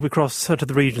We cross to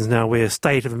the regions now where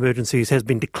state of emergencies has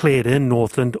been declared in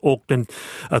Northland, Auckland,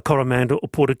 Coromandel,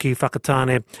 Portuguese,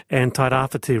 Whakatane and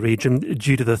Tairāwhiti region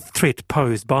due to the threat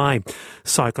posed by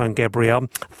Cyclone Gabrielle.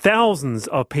 Thousands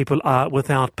of people are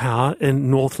without power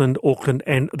in Northland, Auckland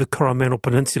and the Coromandel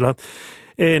Peninsula.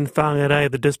 In Whangarei,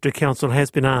 the District Council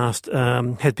has been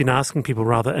asking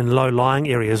people in low-lying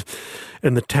areas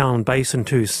in the town basin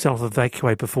to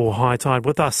self-evacuate before high tide.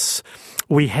 With us,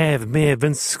 we have Mayor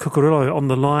Vince Cucurulo on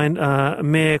the line.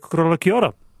 Mayor Cucurulo, kia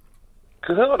ora.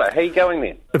 Kia ora, how are you going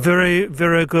then? Very,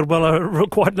 very good. Well,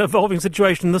 quite an evolving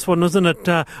situation, this one, isn't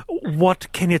it?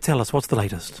 What can you tell us? What's the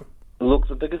latest? Look,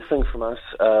 the biggest thing from us,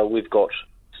 we've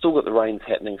still got the rains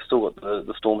happening, still got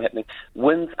the storm happening.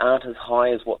 Winds aren't as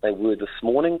high as what they were this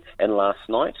morning and last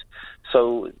night.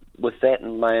 So with that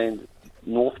in mind,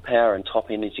 North Power and Top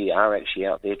Energy are actually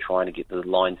out there trying to get the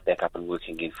lines back up and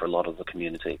working again for a lot of the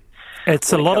community.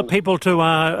 It's a lot of people to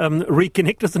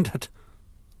reconnect, isn't it?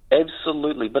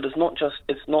 Absolutely, but it's not just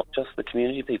the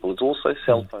community people. It's also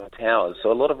cell phone towers.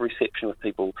 So a lot of reception with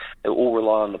people, they all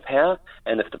rely on the power,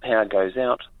 and if the power goes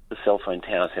out, the cell phone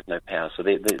towers have no power, so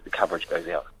the coverage goes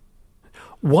out.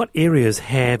 What areas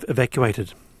have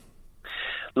evacuated?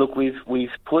 Look,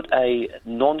 we've put a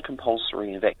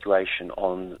non-compulsory evacuation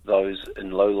on those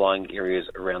in low-lying areas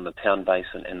around the town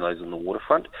basin and those on the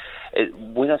waterfront.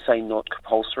 When I say not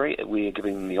compulsory, we are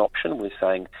giving them the option. We're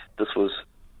saying this was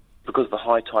because the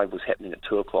high tide was happening at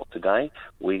 2 o'clock today.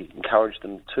 We encouraged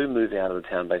them to move out of the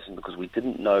town basin because we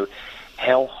didn't know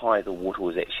how high the water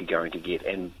was actually going to get.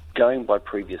 And going by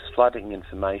previous flooding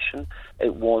information,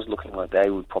 it was looking like they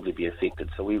would probably be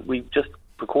affected. So we just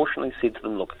precautionally said to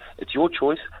them, look, it's your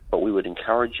choice, but we would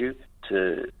encourage you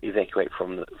to evacuate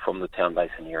from the town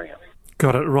basin area.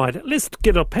 Got it, right. Let's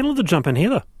get a panel to jump in,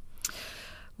 Heather.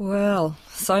 Well,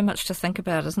 so much to think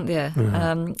about, isn't there?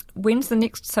 When's the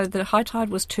next... So the high tide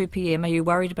was 2 p.m. Are you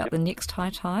worried about the next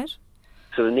high tide?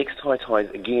 So the next high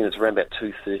tide, again, is around about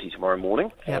 2:30 tomorrow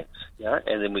morning. Yep.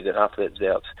 And then we get after that, it's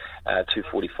about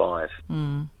 2:45.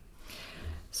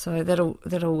 So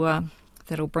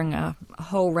that'll bring a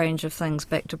whole range of things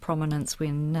back to prominence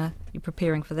when you're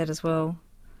preparing for that as well.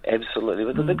 Absolutely.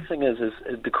 But the big thing is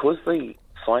because the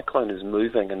cyclone is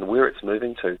moving and where it's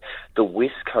moving to, the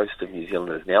west coast of New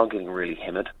Zealand is now getting really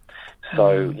hammered.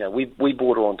 So, we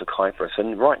border onto Cyprus,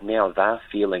 and right now they're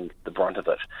feeling the brunt of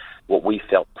it, what we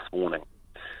felt this morning.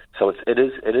 So it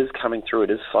is coming through,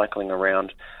 it is cycling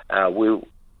around.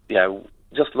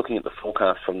 Just looking at the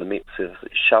forecast from the Mets is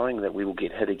showing that we will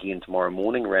get hit again tomorrow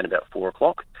morning around about 4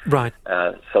 o'clock. Right.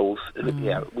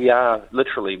 We are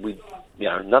literally,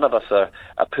 none of us are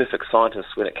perfect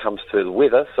scientists when it comes to the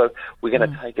weather, so we're going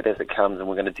to take it as it comes and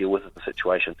we're going to deal with the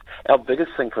situation. Our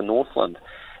biggest thing for Northland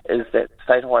is that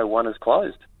State Highway 1 is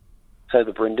closed. So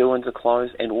the Brenduans are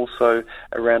closed, and also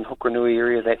around Hukranui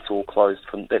area, that's all closed.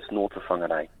 That's north of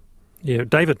Whangarei. Yeah,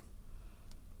 David.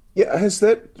 Yeah,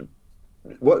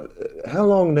 how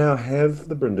long now have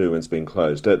the Brenduans been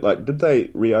closed? Did they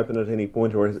reopen at any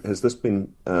point, or has this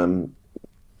been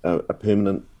a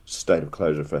permanent state of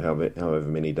closure for however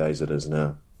many days it is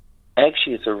now?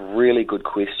 Actually, it's a really good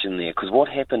question there, because what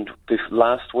happened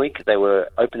last week, they were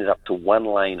opening it up to one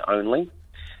lane only,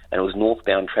 and it was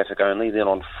northbound traffic only. Then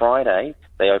on Friday,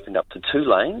 they opened up to 2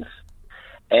 lanes.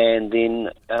 And then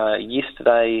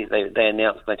yesterday, they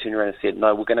announced, they turned around and said,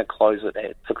 no, we're going to close it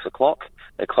at 6 o'clock.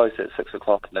 They closed it at 6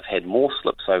 o'clock, and they've had more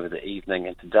slips over the evening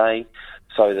and today,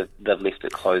 so they've left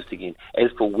it closed again.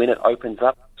 As for when it opens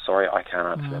up, sorry, I can't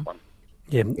answer that one.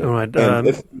 Yeah, all right.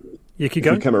 If you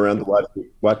come around the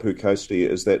Waipu coast,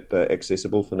 is that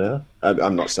accessible for now?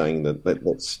 I'm not saying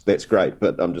that's great,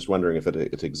 but I'm just wondering if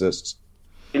it exists.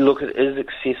 Look, it is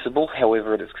accessible.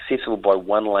 However, it is accessible by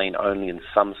one lane only in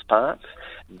some parts.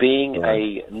 Being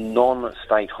a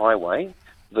non-state highway,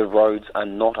 the roads are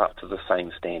not up to the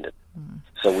same standard.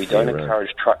 So we don't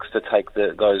encourage trucks to take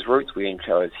those routes. We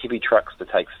encourage heavy trucks to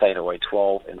take State Highway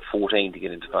 12 and 14 to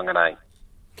get into Whangarei.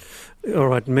 All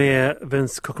right, Mayor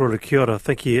Vince Cucurulo, kia ora.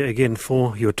 Thank you again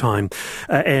for your time.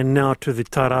 And now to the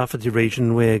Tairāwhiti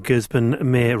region, where Gisborne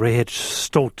Mayor Rehet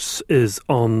Stoltz is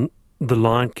on the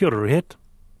line. Kia ora, Rehet.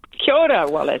 Kia ora,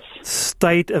 Wallace.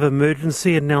 State of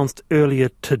emergency announced earlier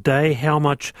today. How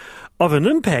much of an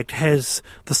impact has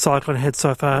the cyclone had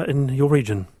so far in your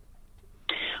region?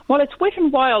 Well, it's wet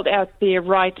and wild out there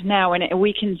right now, and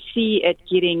we can see it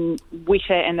getting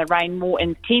wetter and the rain more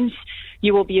intense.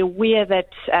 You will be aware that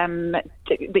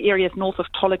the areas north of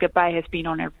Tolaga Bay has been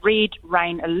on a red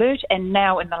rain alert, and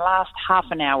now in the last half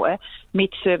an hour, Met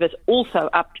Service also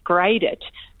upgraded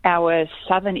our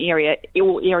southern area,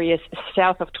 all areas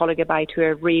south of Tolaga Bay, to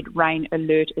a red rain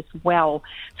alert as well.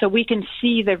 So we can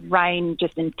see the rain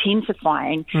just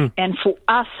intensifying. And for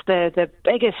us, the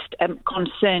biggest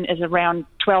concern is around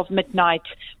 12 midnight,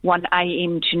 1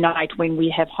 a.m. tonight when we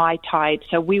have high tide.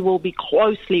 So we will be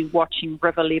closely watching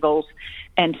river levels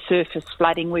and surface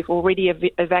flooding. We've already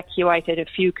evacuated a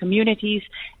few communities,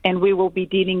 and we will be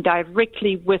dealing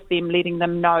directly with them, letting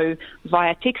them know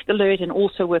via text alert, and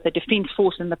also with the Defence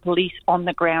Force and the police on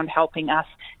the ground helping us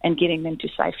and getting them to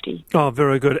safety. Oh,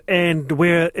 very good. And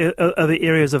where are the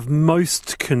areas of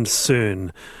most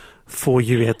concern for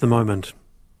you at the moment?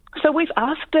 So we've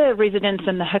asked the residents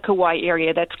in the Hikawai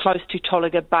area that's close to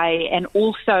Tolaga Bay, and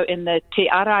also in the Te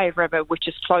Arai River, which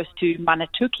is close to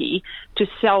Manatuki, to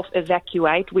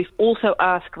self-evacuate. We've also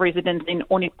asked residents in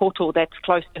Onipoto, that's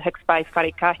close to Hicks Bay,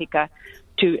 Wharekahika,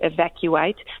 to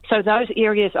evacuate. So those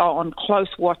areas are on close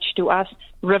watch to us.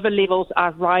 River levels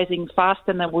are rising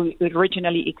faster than we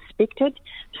originally expected.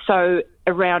 So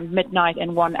around midnight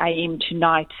and 1 a.m.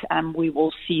 tonight, we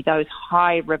will see those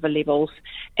high river levels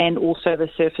and also the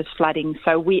surface flooding.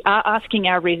 So we are asking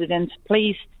our residents,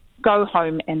 please go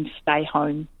home and stay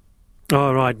home.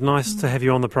 All right, nice to have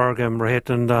you on the program, Rahet,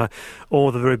 and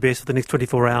all the very best for the next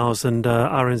 24 hours. And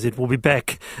RNZ will be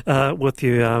back with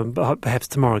you perhaps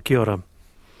tomorrow. Kia ora.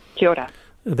 Kia ora.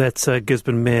 That's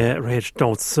Gisborne Mayor Rahet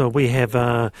Stoltz. So we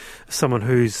have someone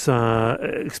who's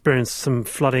experienced some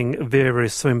flooding very, very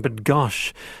soon. But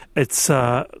gosh, it's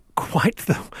quite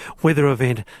the weather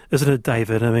event, isn't it,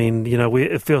 David? I mean, you know,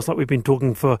 it feels like we've been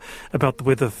talking about the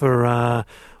weather for, a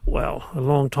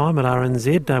long time at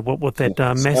RNZ. What with that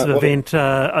massive event.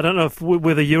 I don't know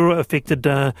whether you were affected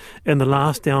in the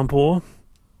last downpour.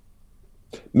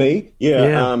 Me?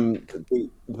 Yeah.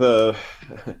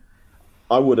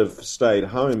 I would have stayed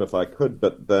home if I could,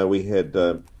 but we had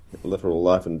a literal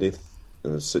life and death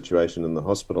situation in the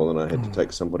hospital, and I had to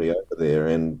take somebody over there.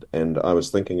 And I was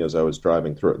thinking as I was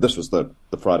driving through it, this was the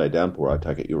Friday downpour, I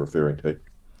take it you're referring to.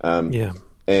 Yeah.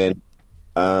 And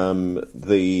I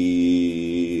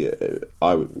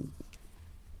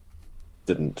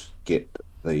didn't get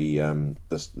the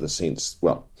sense.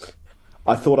 Well,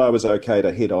 I thought I was okay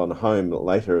to head on home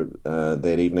later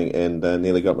that evening, and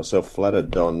nearly got myself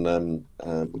flooded on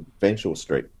Fanshawe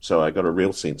Street. So I got a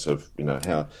real sense of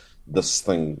how this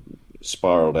thing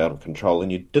spiraled out of control,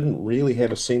 and you didn't really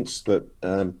have a sense that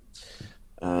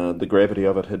the gravity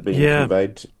of it had been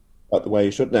conveyed the way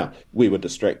you should. Now, we were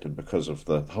distracted because of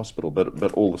the hospital,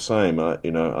 but all the same, I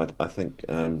think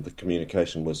the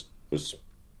communication was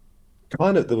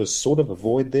kind of, there was sort of a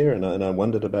void there, and I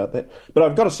wondered about that. But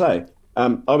I've got to say,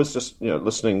 I was just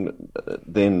listening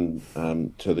then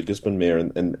to the Gisborne Mayor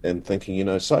and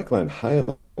thinking, Cyclone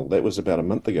Hail, that was about a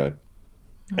month ago,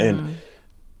 and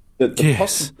the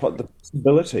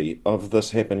possibility of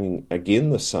this happening again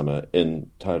this summer in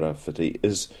Tairāwhiti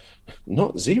is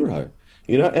not zero.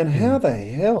 And how the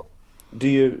hell do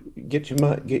you get your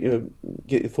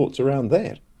thoughts around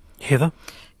that? Heather?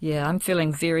 Yeah, I'm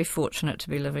feeling very fortunate to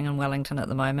be living in Wellington at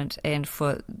the moment, and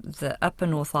for the Upper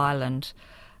North Island,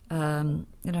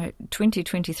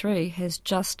 2023 has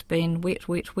just been wet,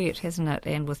 hasn't it?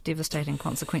 And with devastating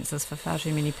consequences for far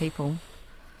too many people.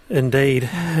 Indeed.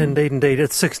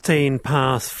 It's 16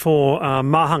 past 4.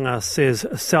 Mahanga says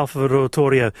south of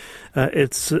Rotoria.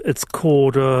 It's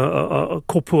called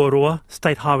Kopuaroa,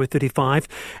 State Highway 35,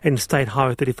 and State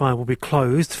Highway 35 will be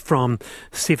closed from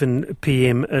 7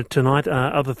 p.m. tonight.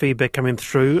 Other feedback coming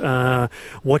through.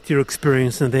 What you're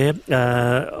experiencing there.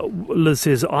 Liz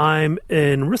says, I'm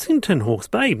in Rissington, Hawke's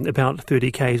Bay, about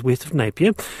 30 k's west of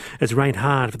Napier. It's rained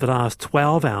hard for the last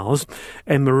 12 hours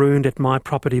and marooned at my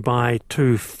property by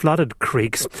 2 flooded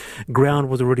creeks. Ground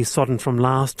was already sodden from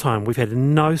last time. We've had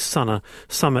no summer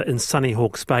in sunny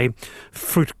Hawke's Bay.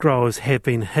 Fruit growers have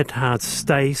been hit hard.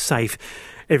 Stay safe,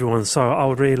 everyone. So I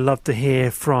would really love to hear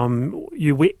from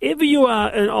you wherever you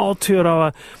are in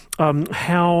Aotearoa.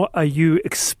 How are you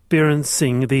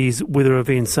experiencing these weather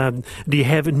events? Do you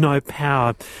have no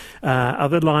power? Are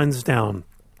the lines down?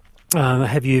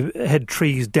 Have you had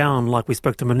trees down, like we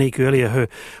spoke to Monique earlier,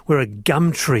 where a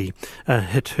gum tree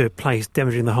hit her place,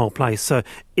 damaging the whole place? So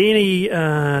any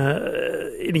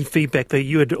feedback that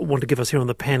you would want to give us here on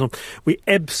the panel, we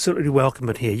absolutely welcome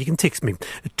it here. You can text me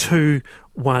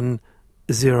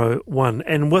 2101.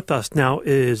 And with us now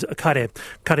is Kare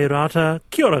Rata.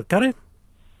 Kia ora, Kare.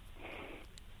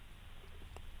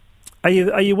 Are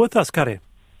you with us, Kare?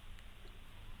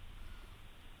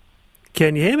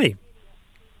 Can you hear me?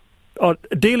 Oh,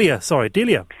 Delia.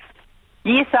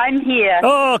 Yes, I'm here.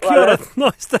 Oh, kia ora.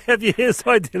 Nice to have you here.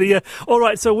 Sorry, Delia. All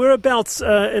right, so whereabouts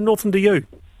in Northland are you?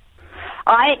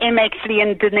 I am actually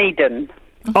in Dunedin.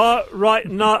 Oh, right.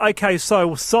 No, okay,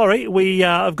 so sorry, we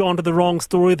have gone to the wrong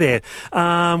story there.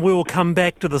 We will come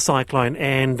back to the cyclone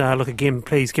and look again,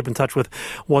 please keep in touch with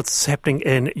what's happening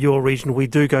in your region. We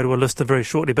do go to a listener very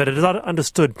shortly, but it is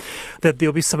understood that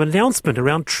there'll be some announcement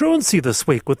around truancy this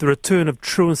week with the return of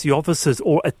truancy officers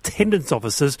or attendance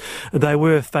officers. They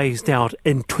were phased out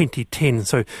in 2010,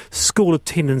 so school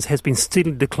attendance has been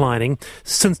steadily declining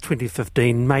since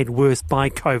 2015, made worse by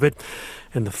COVID.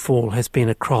 And the fall has been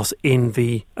across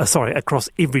every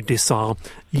decile,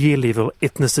 year level,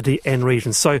 ethnicity and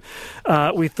region. So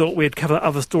we thought we'd cover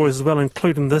other stories as well,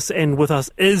 including this. And with us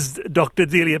is Dr.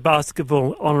 Delia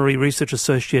Baskerville, Honorary Research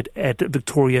Associate at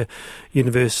Victoria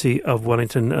University of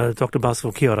Wellington. Dr.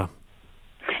 Baskerville, kia ora.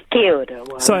 Kia ora.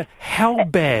 Well. So how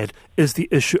bad is the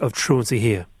issue of truancy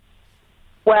here?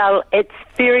 Well, it's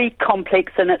very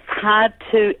complex and it's hard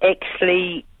to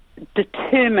actually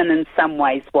determine in some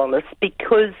ways, Wallace,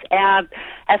 because our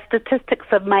statistics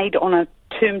are made on a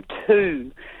Term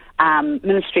 2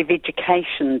 Ministry of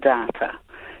Education data.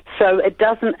 So it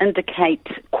doesn't indicate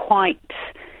quite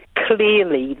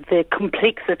clearly the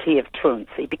complexity of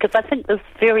truancy, because I think there's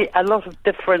a lot of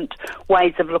different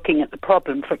ways of looking at the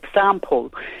problem. For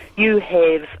example, you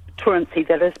have truancy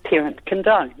that is parent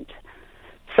condoned.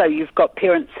 So you've got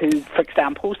parents who, for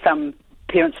example, some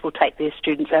parents will take their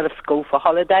students out of school for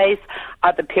holidays.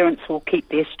 Other parents will keep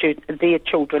their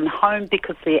children home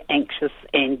because they're anxious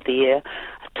and they're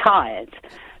tired.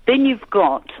 Then you've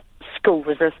got school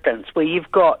resistance, where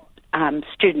you've got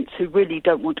students who really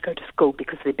don't want to go to school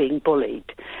because they're being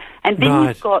bullied. And then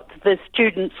you've got the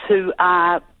students who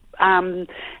are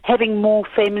having more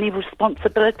family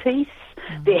responsibilities.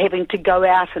 They're having to go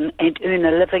out and earn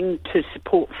a living to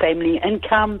support family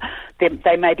income.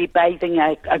 They may be bathing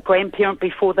a grandparent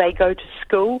before they go to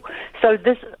school. So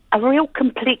there's a real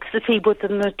complexity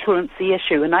within the truancy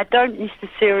issue, and I don't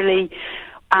necessarily...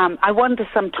 I wonder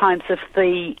sometimes if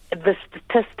the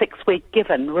statistics we're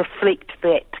given reflect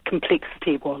that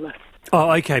complexity, Wallace.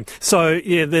 Oh, okay. So,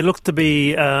 yeah, there looks to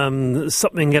be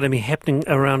something going to be happening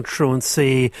around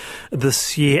truancy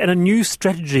this year. And a new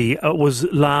strategy was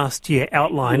last year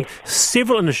outlined,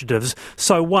 several initiatives.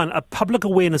 So, one, a public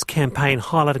awareness campaign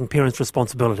highlighting parents'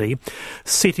 responsibility,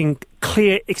 setting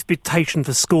clear expectation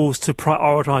for schools to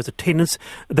prioritise attendance.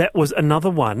 That was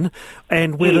another one.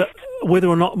 And whether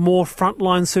or not more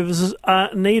frontline services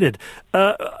are needed.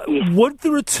 Would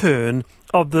the return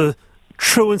of the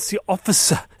truancy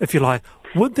officer, if you like,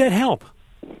 would that help?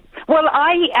 Well,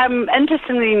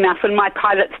 interestingly enough, in my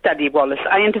pilot study, Wallace,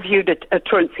 I interviewed a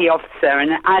truancy officer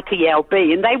and an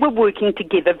RTLB, and they were working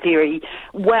together very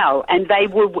well. And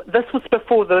this was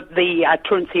before the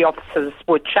truancy officers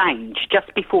were changed,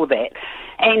 just before that.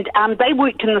 And they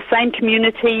worked in the same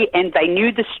community, and they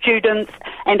knew the students,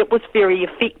 and it was very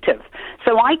effective.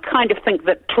 So I kind of think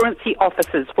that truancy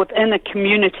officers within a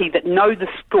community that know the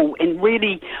school and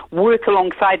really work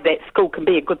alongside that school can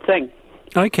be a good thing.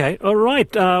 Okay, all right.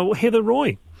 Heather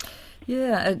Roy.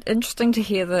 Yeah, interesting to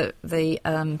hear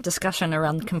the discussion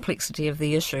around the complexity of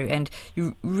the issue, and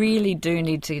you really do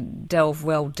need to delve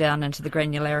well down into the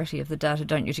granularity of the data,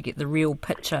 don't you, to get the real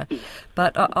picture.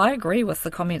 But I agree with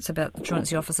the comments about the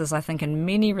truancy officers. I think in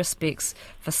many respects,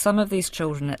 for some of these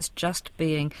children, it's just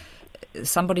being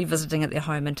somebody visiting at their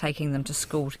home and taking them to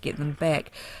school to get them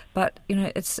back. But, you know,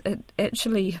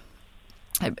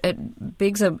 it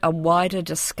begs a wider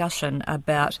discussion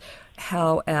about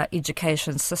how our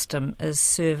education system is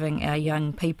serving our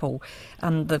young people.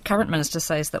 The current minister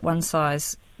says that one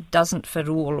size doesn't fit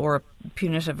all, or a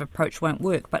punitive approach won't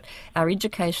work, but our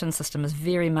education system is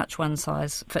very much one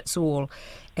size fits all,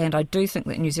 and I do think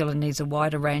that New Zealand needs a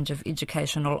wider range of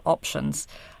educational options.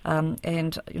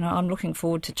 And you know, I'm looking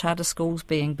forward to charter schools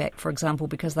being back, for example,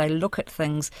 because they look at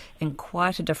things in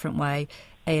quite a different way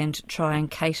and try and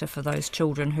cater for those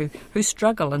children who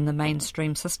struggle in the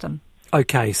mainstream system.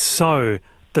 Okay, so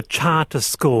the charter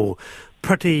school,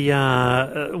 pretty,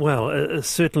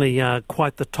 certainly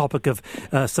quite the topic of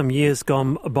some years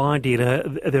gone by, Delia.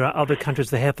 There are other countries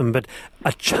that have them, but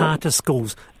are charter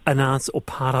schools an answer or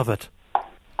part of it?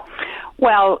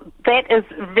 Well, that is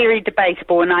very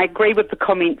debatable, and I agree with the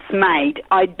comments made.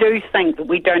 I do think that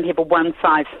we don't have a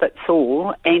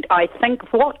one-size-fits-all, and I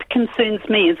think what concerns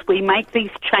me is we make these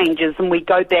changes and we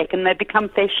go back and they become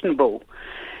fashionable.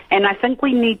 And I think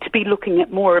we need to be looking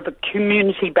at more of a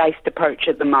community-based approach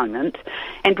at the moment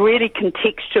and really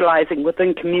contextualising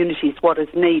within communities what is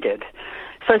needed.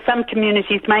 So some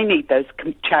communities may need those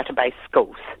charter-based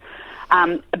schools.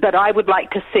 But I would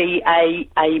like to see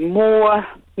a more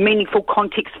meaningful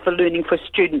context for learning for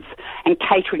students and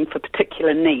catering for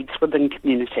particular needs within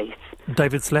communities.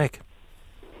 David Slack.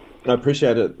 I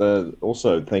appreciate it.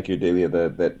 Also, thank you, Delia,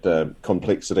 that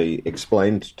complexity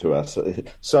explained to us.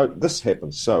 So this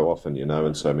happens so often,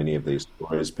 in so many of these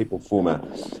stories. People form a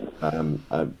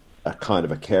kind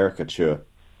of a caricature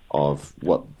of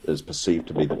what is perceived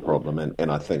to be the problem.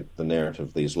 And I think the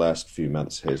narrative these last few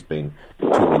months has been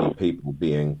too many people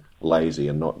being lazy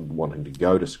and not wanting to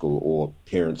go to school, or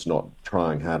parents not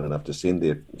trying hard enough to send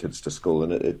their kids to school.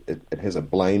 And it has a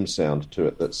blame sound to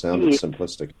it that sounded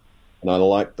simplistic. And I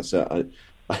like the sound.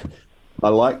 I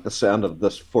like the sound of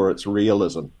this for its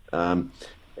realism.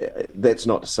 That's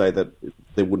not to say that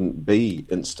there wouldn't be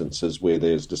instances where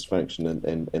there's dysfunction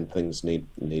and things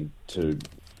need to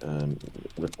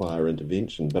require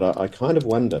intervention. But I kind of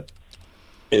wonder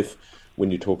if, when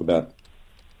you talk about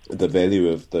the value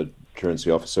of the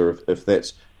truancy officer, if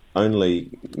that's only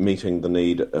meeting the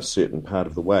need a certain part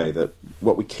of the way, that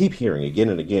what we keep hearing again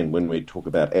and again when we talk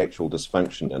about actual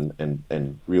dysfunction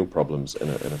and real problems in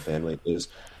a family is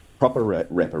proper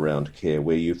wraparound care,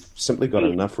 where you've simply got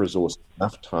enough resource,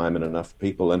 enough time and enough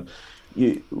people, and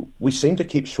we seem to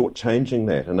keep shortchanging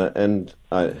that. And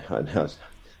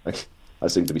I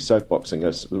seem to be soapboxing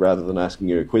us rather than asking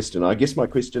you a question. I guess my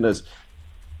question is,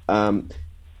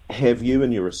 have you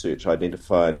in your research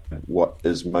identified what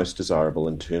is most desirable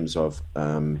in terms of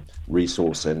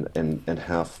resource and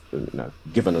how,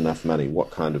 given enough money,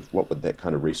 what would that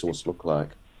kind of resource look like?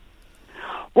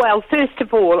 Well, first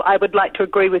of all, I would like to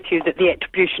agree with you that the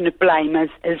attribution of blame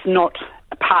is not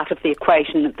a part of the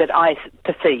equation that I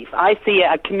perceive. I see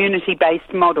a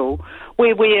community-based model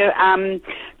where we're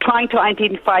trying to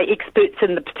identify experts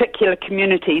in the particular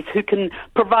communities who can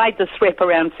provide this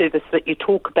wraparound service that you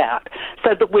talk about,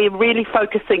 so that we're really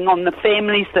focusing on the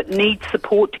families that need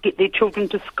support to get their children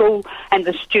to school and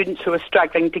the students who are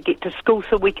struggling to get to school,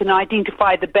 so we can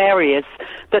identify the barriers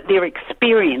that they're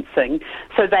experiencing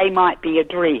so they might be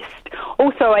addressed.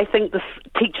 Also, I think the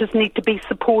teachers need to be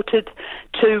supported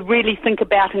to really think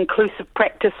about inclusive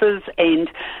practices,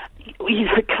 and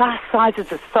class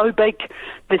sizes are so big.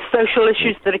 The social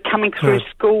issues that are coming through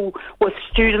school with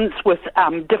students with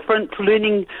different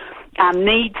learning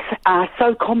needs are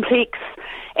so complex.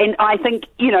 And I think,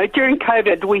 during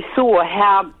COVID, we saw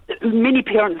how many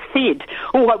parents said,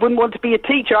 I wouldn't want to be a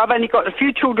teacher, I've only got a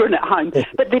few children at home.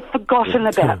 But they've forgotten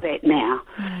about that now.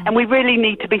 And we really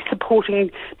need to be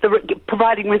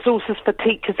providing resources for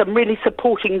teachers and really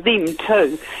supporting them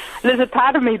too. There's a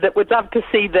part of me that would love to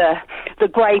see the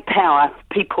grey power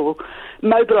people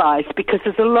mobilised, because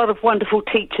there's a lot of wonderful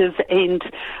teachers and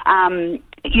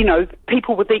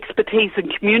people with expertise in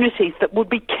communities that would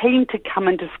be keen to come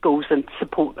into schools and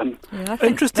support them. Yeah,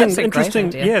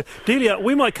 Interesting. Yeah, Delia,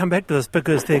 we might come back to this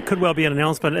because there could well be an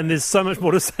announcement, and there's so much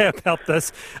more to say about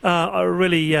this. I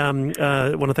really want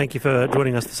to thank you for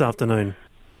joining us this afternoon.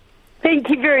 Thank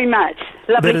you very much.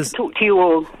 Lovely to talk to you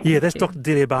all. Yeah, that's Dr.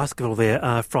 Delia Baskerville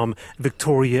there from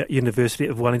Victoria University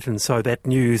of Wellington. So that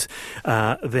news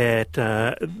that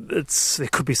there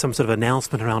could be some sort of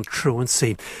announcement around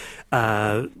truancy.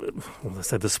 Well, I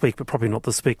say this week, but probably not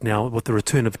this week now, with the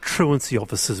return of truancy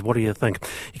officers. What do you think?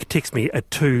 You can text me at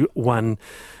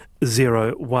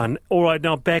 2101. All right,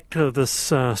 now back to this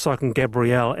Cyclone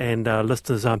Gabrielle, and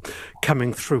listeners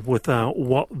coming through with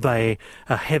what they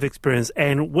have experienced.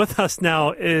 And with us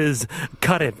now is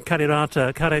Kare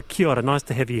Rata. Kare, kia ora, nice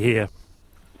to have you here.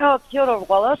 Oh, kia ora,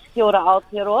 Wallace. Kia ora,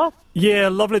 Aotearoa. Yeah,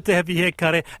 lovely to have you here,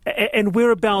 Kare. And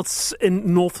whereabouts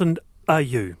in Northland are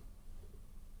you?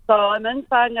 So I'm in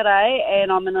Whangarei,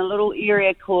 and I'm in a little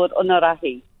area called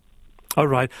Onarahi. All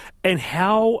right. And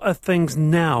how are things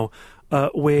now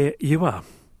where you are?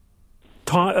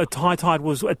 High tide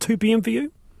was at 2 p.m. for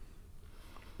you?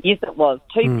 Yes, it was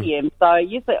 2 p.m. So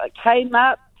yes, it came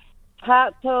up.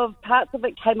 Parts of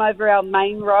it came over our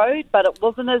main road, but it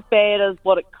wasn't as bad as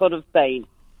what it could have been,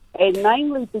 and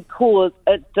mainly because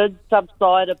it did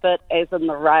subside a bit, as in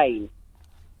the rain.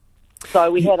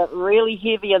 So we had it really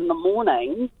heavy in the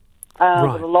morning.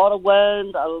 Right. With a lot of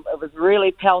wind, it was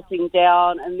really pelting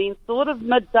down, and then sort of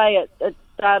midday it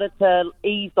started to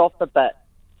ease off a bit.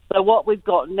 So what we've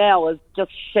got now is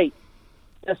just sheets,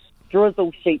 just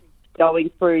drizzle sheets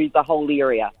going through the whole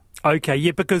area. Okay,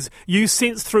 yeah, because you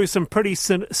sensed through some pretty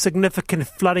significant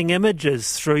flooding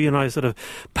images through, sort of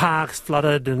parks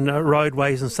flooded and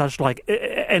roadways and such like.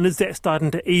 And is that starting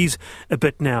to ease a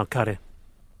bit now, Kare?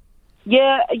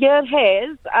 Yeah, it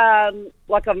has.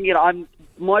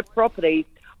 My property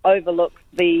overlooks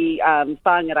the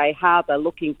Whangarei harbour,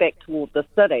 looking back toward the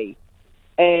city,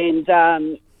 and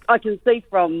I can see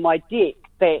from my deck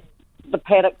that the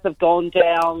paddocks have gone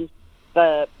down,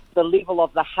 the level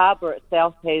of the harbour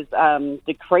itself has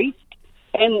decreased,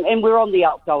 and we're on the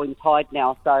outgoing tide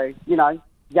now, so,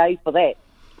 yay for that.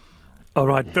 All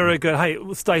right, very good. Hey,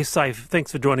 stay safe.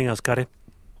 Thanks for joining us, Kare.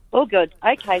 All good.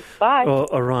 Okay, bye.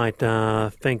 All right,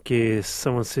 thank you.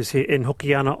 Someone says here, in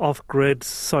Hokiana, off-grid,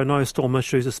 so no storm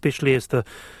issues, especially as the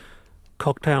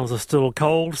cocktails are still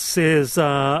cold, says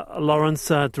Lawrence,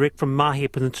 direct from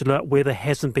Mahia Peninsula. Weather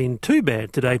hasn't been too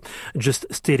bad today, just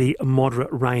steady,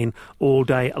 moderate rain all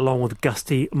day, along with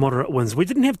gusty, moderate winds. We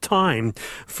didn't have time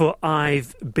for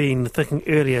I've been thinking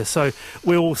earlier, so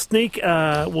we'll sneak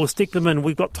them in.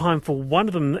 We've got time for one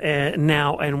of them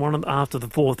now and one of them after the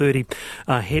 4:30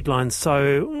 headlines.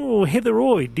 So, Heather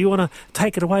Roy, do you want to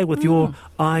take it away with your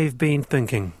I've been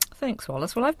thinking? Thanks,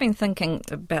 Wallace. Well, I've been thinking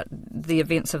about the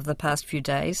events of the past few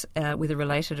days,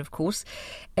 weather-related, of course,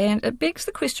 and it begs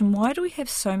the question, why do we have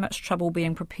so much trouble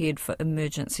being prepared for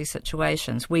emergency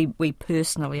situations? We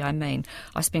personally,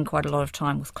 I spend quite a lot of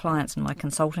time with clients in my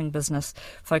consulting business,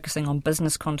 focusing on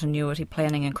business continuity,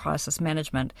 planning and crisis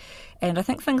management, and I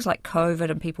think things like COVID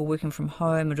and people working from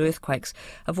home and earthquakes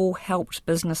have all helped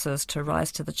businesses to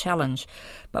rise to the challenge,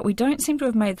 but we don't seem to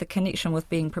have made the connection with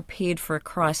being prepared for a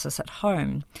crisis at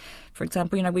home. For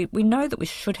example, we know that we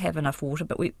should have enough water,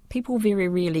 but people very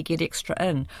rarely get extra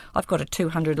in. I've got a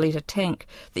 200-litre tank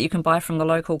that you can buy from the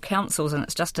local councils, and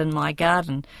it's just in my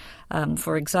garden,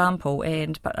 for example.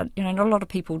 But not a lot of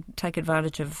people take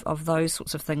advantage of those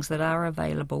sorts of things that are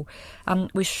available.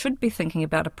 We should be thinking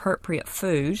about appropriate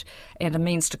food and a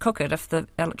means to cook it if the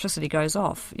electricity goes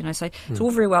off. So it's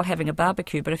all very well having a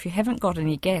barbecue, but if you haven't got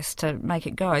any gas to make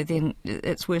it go, then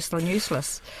it's worse than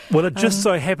useless. Well, it just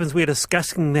so happens we're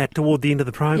discussing that toward the end of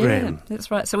the program. Yeah,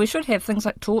 that's right. So we should have things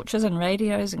like torches and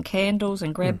radios and candles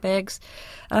and grab bags.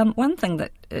 One thing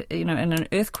that, in an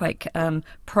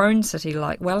earthquake-prone city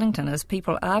like Wellington is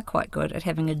people are quite good at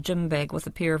having a gym bag with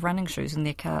a pair of running shoes in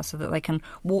their car so that they can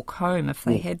walk home if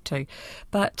they had to.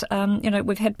 But,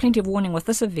 we've had plenty of warning with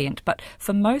this event, but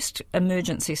for most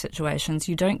emergency situations,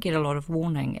 you don't get a lot of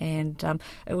warning, and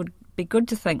it would be good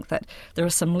to think that there are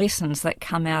some lessons that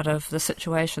come out of the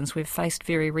situations we've faced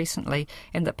very recently,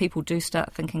 and that people do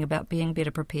start thinking about being better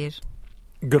prepared.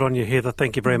 Good on you, Heather.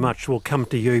 Thank you very much. We'll come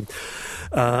to you,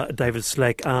 David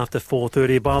Slack, after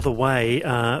 4:30. By the way,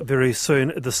 very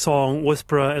soon, the song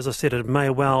Whisperer, as I said, it may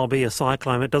well be a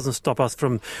cyclone. It doesn't stop us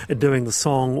from doing the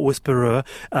song Whisperer,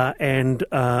 and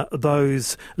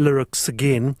those lyrics,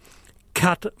 again,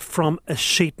 cut from a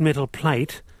sheet metal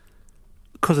plate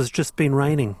because it's just been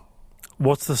raining.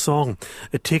 What's the song?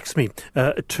 Text me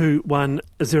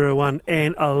 2101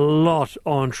 and a lot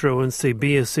on truancy.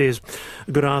 Bea says,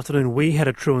 good afternoon. We had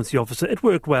a truancy officer. It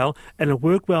worked well, and it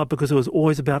worked well because it was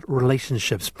always about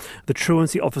relationships. The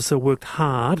truancy officer worked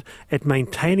hard at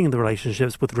maintaining the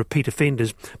relationships with repeat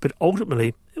offenders, but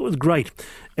ultimately it was great,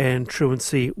 and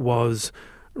truancy was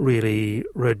really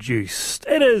reduced.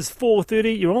 It is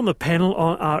 4:30. You're on the panel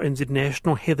on RNZ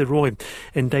National. Heather Roy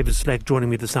and David Slack joining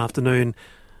me this afternoon.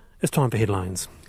 It's time for headlines.